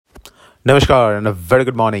Namaskar and a very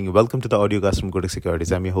good morning. Welcome to the audiocast from Kotak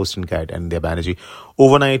Securities. I'm your host and guide, Anindya Bannerjee.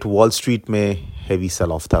 Overnight, Wall Street में heavy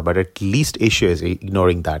sell-off था, but at least Asia is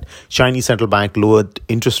ignoring that. Chinese central bank lowered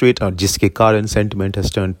interest rate और जिसके कारण sentiment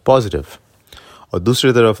has turned positive. और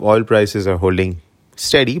दूसरी तरफ oil prices are holding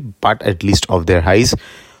steady, but at least off their highs.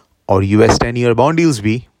 और US 10-year bond yields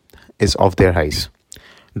भी is off their highs.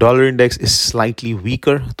 Dollar index is slightly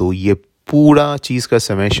weaker, तो ये पूरा चीज का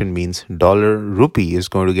summation means dollar rupee is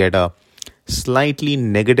going to get a slightly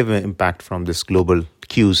negative impact from this global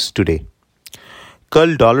cues today.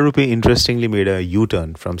 Kal dollar rupee interestingly made a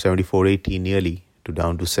U-turn from 74.80 nearly to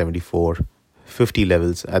down to 74.50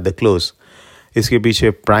 levels at the close. इसके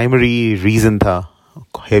पीछे primary reason था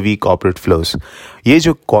heavy corporate flows. ये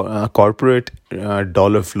जो corporate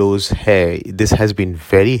dollar flows है, this has been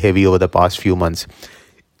very heavy over the past few months.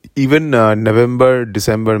 Even November,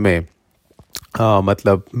 December में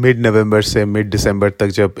मतलब mid नवंबर से mid दिसंबर तक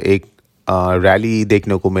जब एक रैली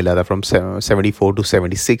देखने को मिला था from 74 to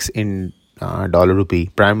 76 in dollar rupee,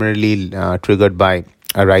 primarily triggered by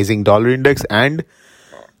a rising dollar index and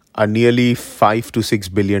a nearly $5 to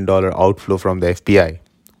 $6 billion outflow from the FPI.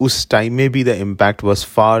 उस टाइम में भी the impact was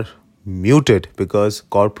far muted because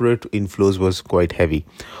corporate inflows was quite heavy.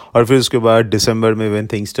 और फिर उसके बाद दिसंबर में when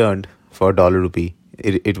things turned for dollar rupee,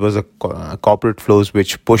 it was a corporate flows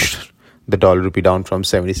which pushed the dollar rupee down from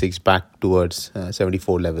 76 back towards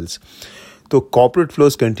 74 levels. So corporate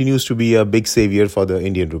flows continues to be a big savior for the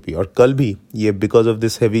Indian rupee. और कल भी ये because of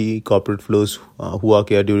this heavy corporate flows हुआ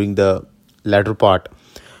क्या during the latter part,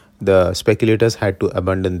 the speculators had to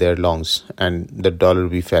abandon their longs and the dollar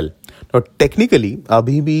rupee fell. Now technically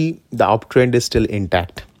अभी भी the uptrend is still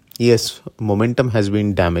intact. Yes, momentum has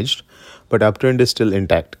been damaged, but uptrend is still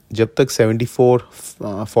intact. जब तक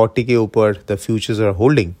 74.40 के ऊपर the futures are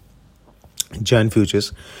holding, Jan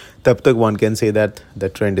futures, तब तक one can say that the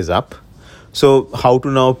trend is up. So how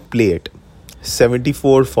to now play it?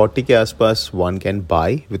 74.40 के आसपास one can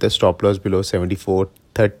buy with a stop loss below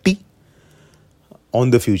 74.30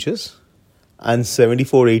 on the futures, and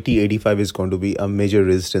 74.80-85 is going to be a major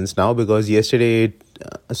resistance now because yesterday it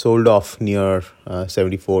sold off near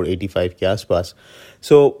 74.85 के आसपास.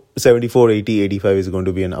 So 74.80-85 is going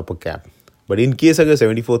to be an upper cap. But in case अगर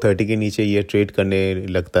 74.30 के नीचे ये trade करने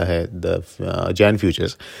लगता है the Jan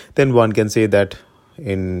futures, then one can say that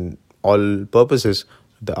in all purposes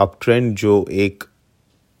the uptrend जो एक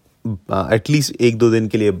at least एक दो दिन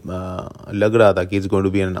के लिए लग रहा था कि it's going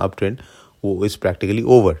to be an uptrend, वो is practically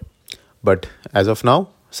over. But as of now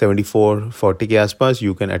 74.40 के आसपास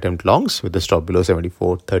you can attempt longs with the stop below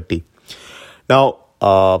 74.30. Now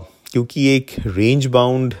क्योंकि एक रेंज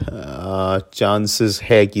बाउंड चांसेस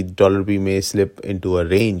है कि डॉलर रुपी में slip into a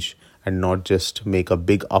range and not just make a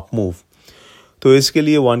big up move, तो इसके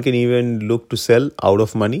लिए one can even look to sell out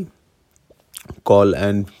of money, call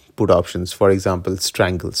and put options, for example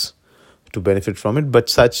strangles to benefit from it.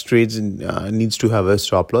 But such trades needs to have a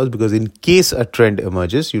stop loss because in case a trend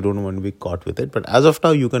emerges, you don't want to be caught with it. But as of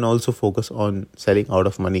now, you can also focus on selling out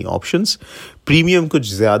of money options. Premium कुछ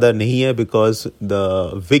ज़्यादा नहीं है because the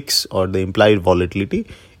VIX or the implied volatility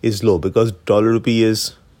is low because dollar rupee is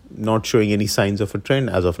not showing any signs of a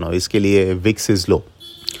trend as of now. इसके लिए VIX is low.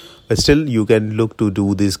 But still, you can look to do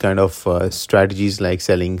these kind of strategies like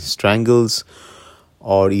selling strangles,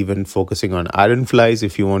 or even focusing on iron flies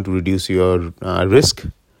if you want to reduce your risk.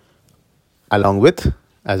 Along with,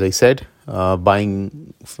 as I said,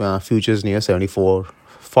 buying futures near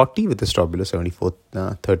 74.40 with a stop below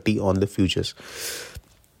 74.30 on the futures.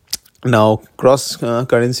 Now, cross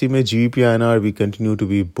currency में GBPINR we continue to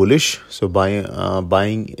be bullish, so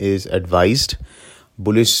buying is advised.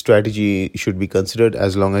 Bullish strategy should be considered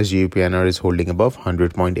as long as GBPINR is holding above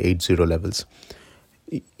 100.80 levels.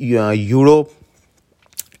 Euro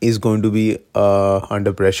is going to be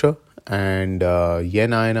under pressure, and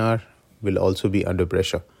yen INR will also be under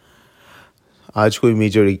pressure. आज कोई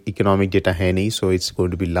major economic data है नहीं, so it's going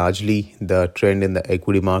to be largely the trend in the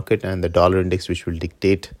equity market and the dollar index which will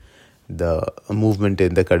dictate the movement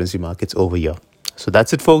in the currency markets over here. So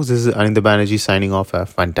that's it, folks. This is Anindya Bannerjee signing off. A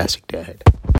fantastic day ahead.